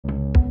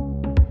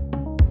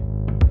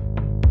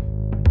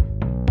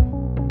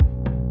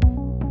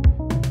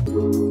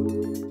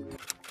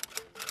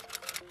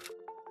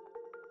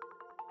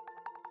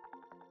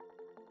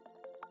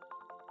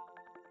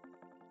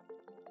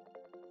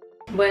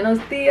Buenos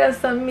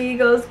dias,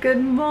 amigos. Good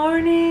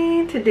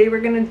morning. Today we're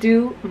gonna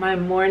do my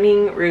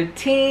morning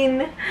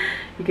routine.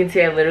 You can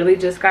see I literally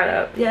just got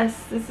up.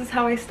 Yes, this is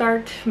how I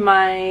start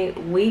my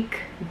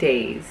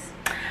weekdays.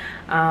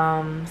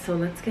 So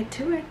let's get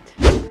to it.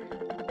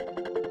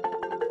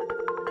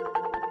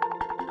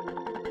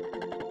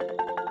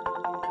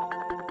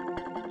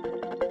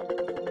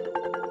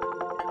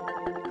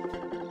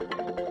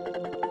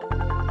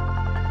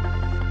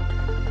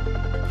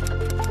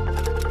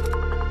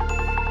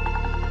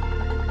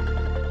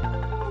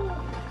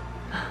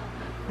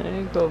 There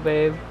you go,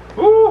 babe.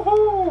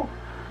 Woohoo!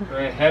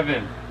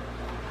 Heaven.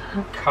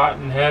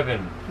 Cotton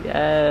heaven.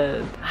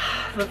 Yes.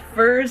 The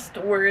first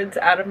words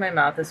out of my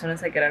mouth as soon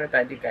as I get out of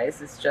bed, you guys,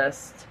 is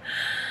just,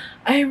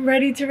 I'm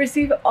ready to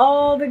receive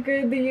all the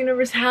good the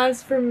universe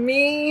has for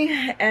me,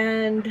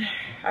 and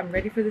I'm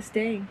ready for this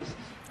day.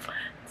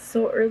 It's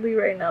so early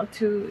right now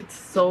too. It's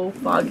so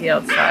foggy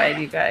outside,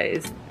 you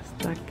guys.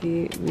 Está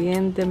aquí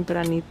bien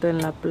tempranito en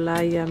la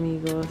playa,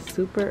 amigos.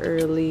 Super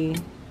early.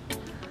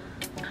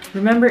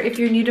 Remember, if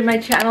you're new to my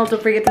channel,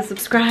 don't forget to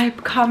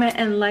subscribe, comment,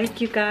 and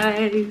like, you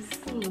guys.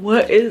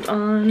 What is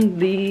on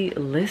the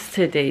list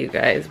today, you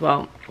guys?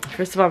 Well,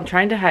 first of all, I'm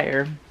trying to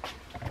hire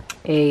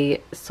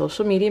a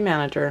social media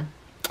manager.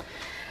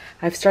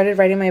 I've started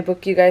writing my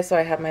book, you guys, so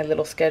I have my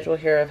little schedule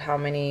here of how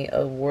many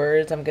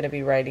words I'm going to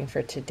be writing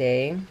for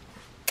today.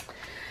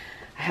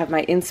 I have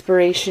my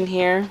inspiration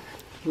here,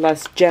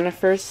 Las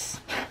Jennifers.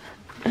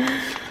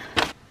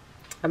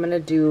 I'm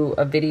gonna do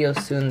a video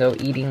soon though,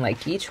 eating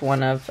like each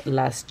one of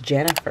Las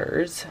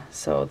Jennifers.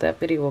 So that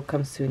video will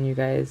come soon, you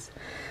guys.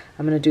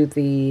 I'm gonna do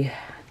the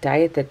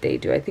diet that they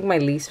do. I think my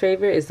least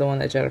favorite is the one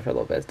that Jennifer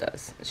Lopez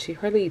does. She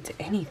hardly eats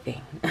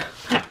anything.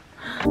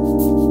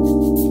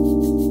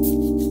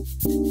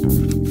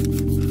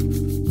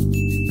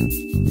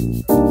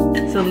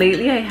 So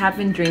lately I have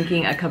been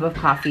drinking a cup of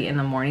coffee in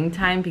the morning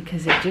time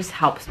because it just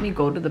helps me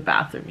go to the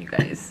bathroom, you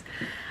guys.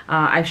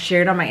 I've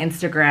shared on my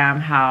Instagram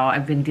how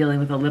I've been dealing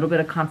with a little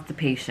bit of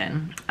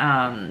constipation.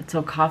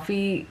 So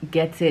coffee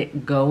gets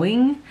it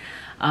going.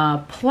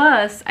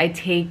 Plus I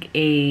take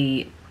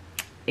a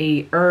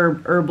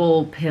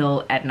herbal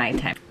pill at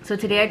nighttime. So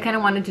today I kind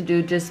of wanted to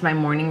do just my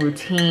morning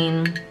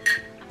routine.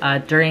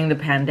 During the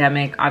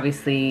pandemic,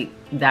 obviously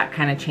that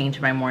kind of changed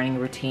my morning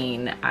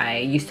routine. I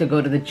used to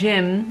go to the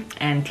gym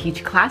and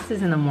teach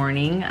classes in the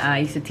morning. I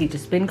used to teach a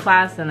spin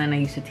class, and then I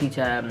used to teach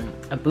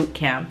a boot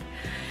camp.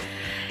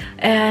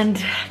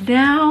 And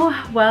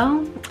now,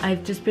 well,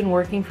 I've just been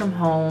working from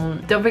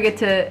home. Don't forget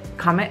to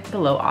comment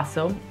below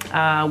also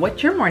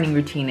what your morning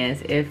routine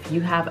is. If you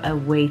have a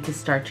way to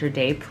start your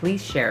day,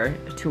 please share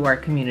to our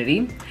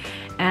community.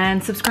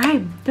 And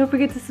subscribe. Don't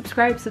forget to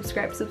subscribe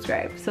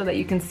so that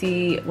you can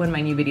see when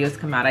my new videos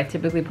come out. I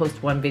typically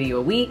post one video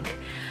a week.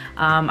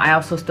 I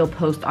also still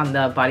post on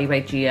the Body by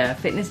Gia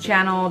fitness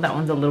channel. That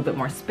one's a little bit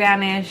more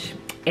Spanish.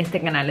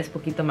 Este canal es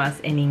poquito más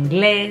en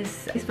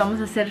inglés. Vamos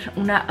a hacer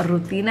una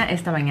rutina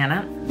esta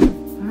mañana.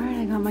 Alright,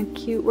 I got my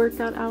cute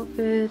workout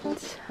outfit.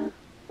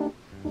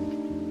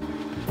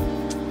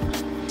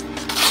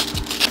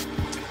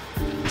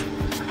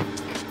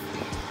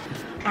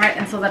 Alright,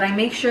 and so that I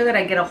make sure that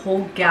I get a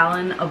whole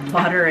gallon of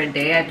water a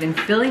day, I've been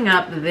filling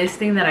up this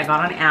thing that I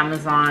got on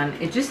Amazon.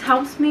 It just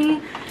helps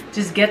me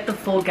just get the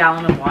full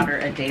gallon of water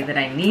a day that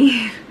I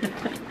need.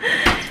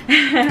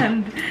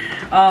 And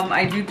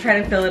I do try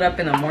to fill it up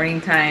in the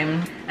morning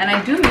time. And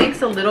I do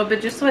mix a little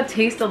bit just so it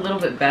tastes a little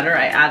bit better.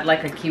 I add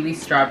like a kiwi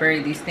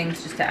strawberry, these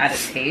things, just to add a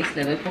taste.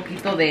 Le doy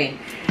poquito de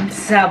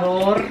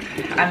sabor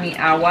a mi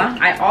agua.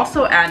 I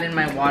also add in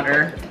my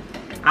water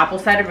apple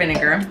cider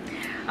vinegar.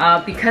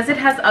 Because it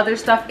has other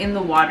stuff in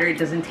the water, it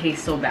doesn't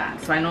taste so bad.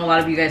 So I know a lot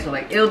of you guys are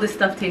like, ew, this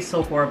stuff tastes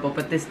so horrible,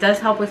 but this does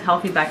help with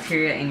healthy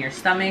bacteria in your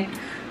stomach.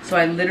 So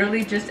I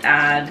literally just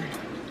add,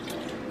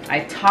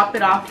 I top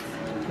it off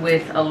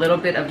with a little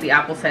bit of the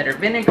apple cider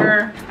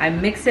vinegar. I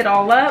mix it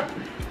all up,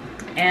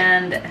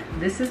 and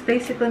this is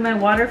basically my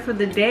water for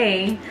the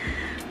day.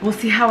 We'll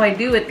see how I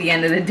do at the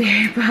end of the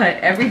day, but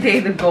every day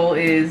the goal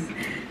is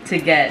to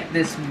get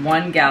this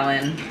 1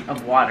 gallon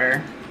of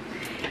water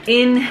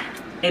in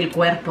el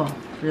cuerpo.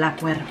 La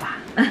cuerpa.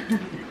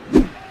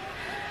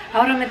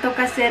 Ahora me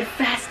toca hacer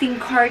fasting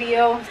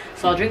cardio.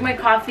 So I'll drink my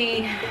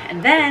coffee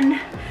and then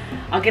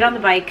I'll get on the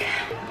bike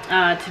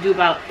to do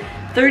about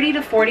 30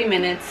 to 40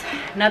 minutes.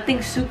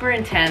 Nothing super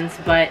intense,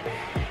 but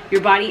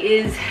your body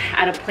is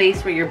at a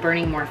place where you're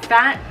burning more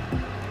fat.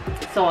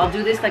 So I'll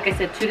do this, like I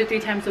said, 2 to 3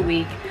 times a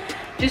week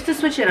just to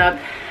switch it up.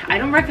 I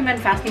don't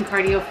recommend fasting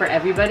cardio for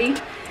everybody.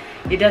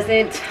 It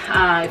doesn't,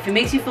 if it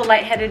makes you feel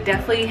lightheaded,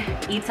 definitely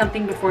eat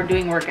something before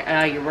doing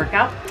your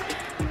workout.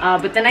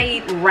 But then I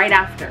eat right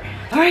after.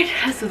 Alright,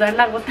 a sudar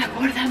la gota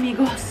gorda,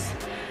 amigos.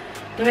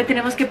 Todavía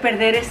tenemos que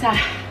perder esa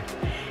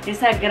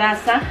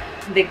grasa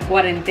de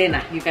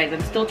cuarentena, you guys. I'm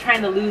still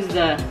trying to lose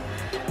the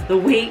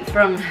weight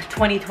from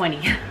 2020.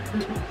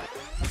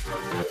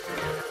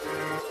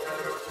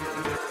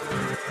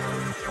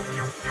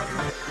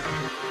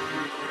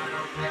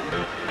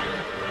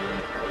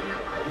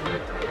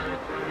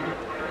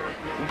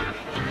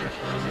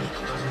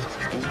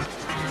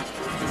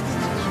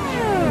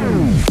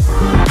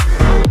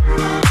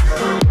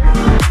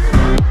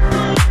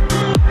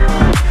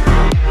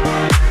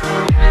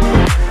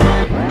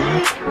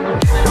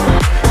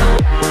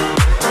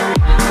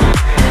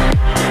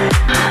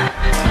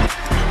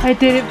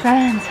 did it,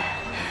 friends.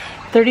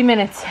 30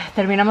 minutes.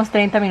 Terminamos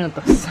 30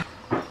 minutos.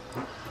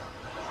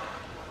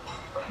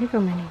 Here you go,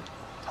 Minnie.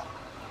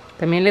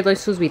 También le doy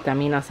sus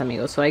vitaminas,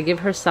 amigos. So I give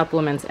her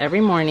supplements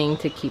every morning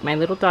to keep my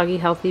little doggy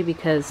healthy,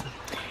 because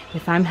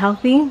if I'm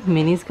healthy,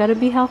 Minnie's gotta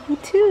be healthy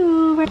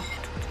too.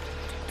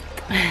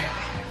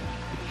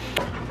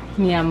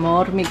 Mi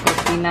amor, mi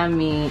cocina,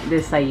 mi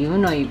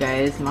desayuno, you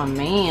guys. My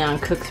man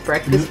cooks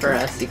breakfast for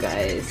us, you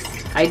guys.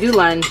 I do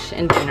lunch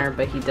and dinner,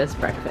 but he does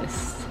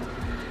breakfast.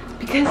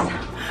 Because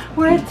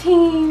we're a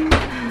team.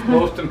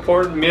 Most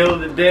important meal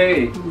of the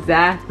day.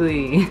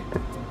 Exactly.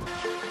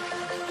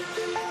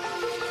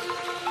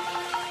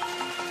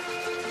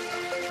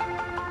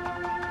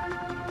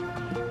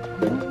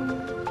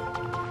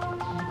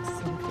 That's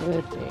so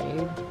good,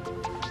 babe.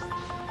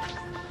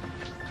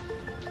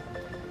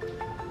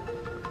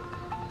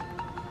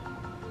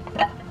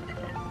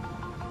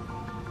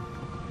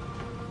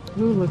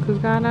 Ooh, look who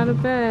got out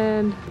of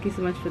bed. Thank you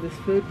so much for this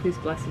food. Please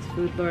bless this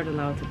food, Lord.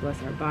 Allow it to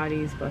bless our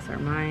bodies, bless our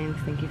minds.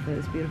 Thank you for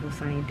this beautiful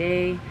sunny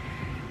day.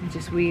 And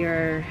just we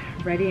are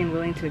ready and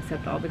willing to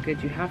accept all the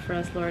good you have for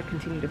us, Lord.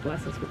 Continue to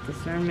bless us with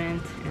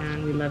discernment.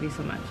 And we love you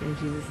so much. In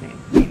Jesus' name,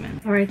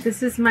 amen. All right,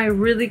 this is my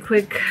really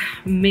quick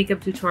makeup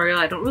tutorial.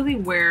 I don't really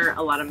wear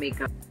a lot of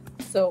makeup.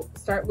 So I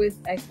start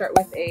with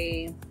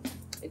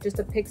just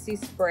a Pixie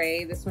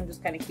spray. This one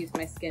just kind of keeps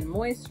my skin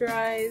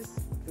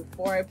moisturized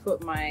before I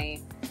put my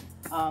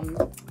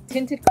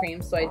tinted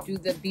cream. So I do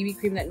the BB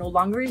cream that no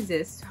longer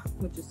exists,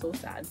 which is so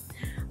sad,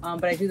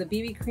 but I do the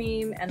BB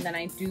cream, and then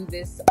I do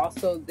this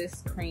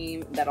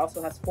cream that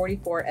also has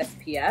 44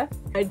 SPF.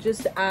 I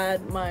just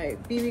add my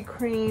BB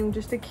cream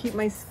just to keep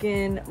my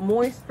skin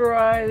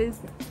moisturized,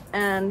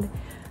 and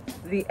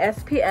the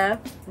SPF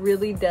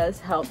really does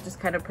help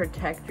just kind of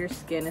protect your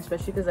skin,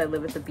 especially because I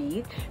live at the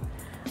beach.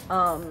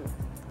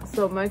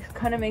 So it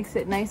kind of makes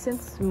it nice and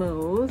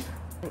smooth.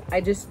 I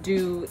just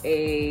do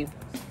a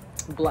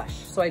blush.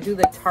 So I do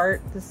the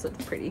Tarte, this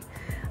looks pretty.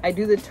 I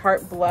do the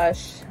Tarte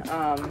blush.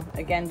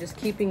 Again, just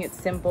keeping it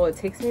simple. It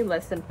takes me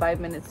less than 5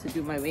 minutes to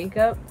do my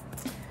makeup.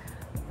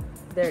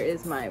 There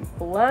is my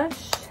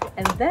blush,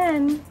 and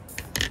then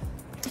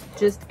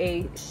just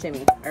a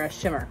shimmy or a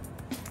shimmer.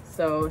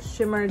 So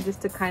shimmer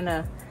just to kind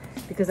of,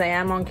 because I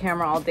am on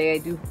camera all day. I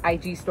do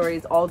IG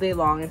stories all day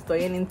long.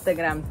 Estoy en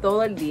Instagram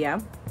todo el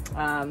día.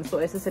 So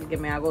ese es el que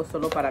me hago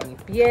solo para mi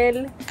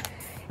piel.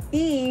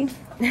 Y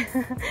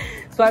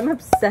so I'm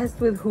obsessed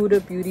with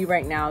Huda Beauty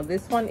right now.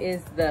 This one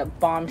is the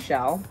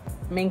Bombshell.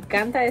 Me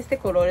encanta este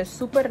color, es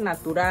super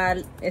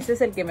natural. Ese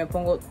es el que me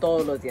pongo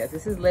todos los días.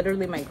 This is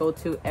literally my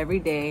go-to every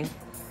day.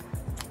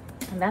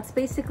 And that's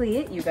basically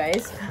it, you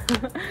guys.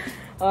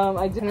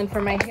 And then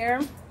for my hair,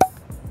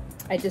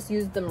 I just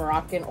use the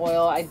Moroccan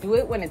oil. I do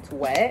it when it's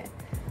wet.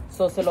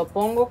 So se lo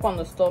pongo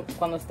cuando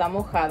está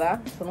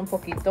mojada, solo un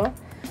poquito.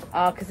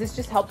 Because this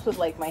just helps with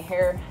like my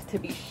hair to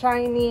be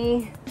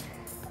shiny.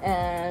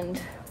 And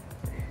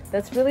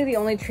that's really the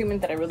only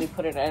treatment that I really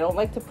put in. I don't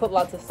like to put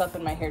lots of stuff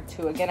in my hair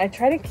too. Again, I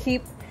try to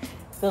keep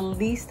the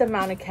least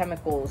amount of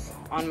chemicals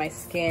on my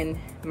skin,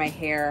 my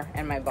hair,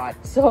 and my body.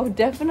 So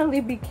definitely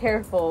be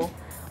careful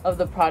of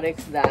the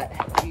products that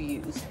you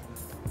use.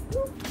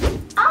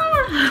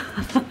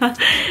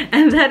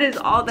 And that is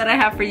all that I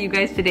have for you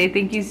guys today.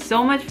 Thank you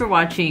so much for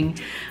watching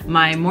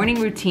my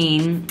morning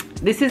routine.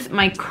 This is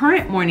my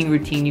current morning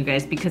routine, you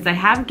guys, because I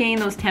have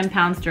gained those 10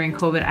 pounds during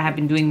COVID. I have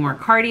been doing more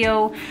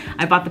cardio.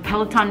 I bought the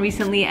Peloton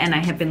recently, and I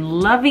have been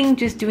loving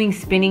just doing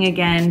spinning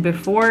again.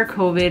 Before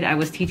COVID, I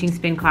was teaching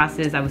spin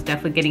classes. I was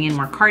definitely getting in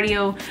more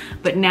cardio,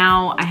 but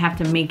now I have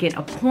to make it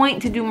a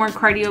point to do more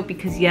cardio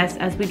because yes,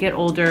 as we get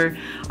older,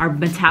 our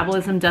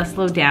metabolism does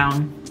slow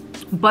down.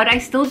 But I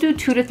still do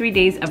 2 to 3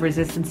 days of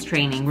resistance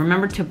training.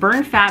 Remember to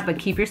burn fat, but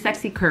keep your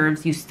sexy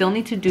curves. You still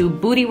need to do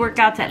booty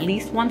workouts at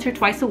least once or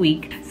twice a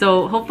week.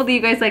 So hopefully you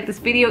guys liked this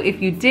video.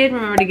 If you did,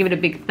 remember to give it a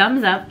big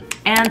thumbs up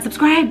and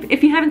subscribe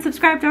if you haven't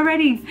subscribed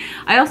already.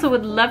 I also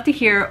would love to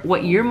hear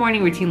what your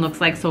morning routine looks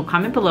like, so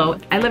comment below.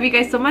 I love you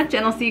guys so much,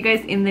 and I'll see you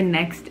guys in the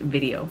next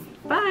video.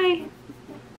 Bye.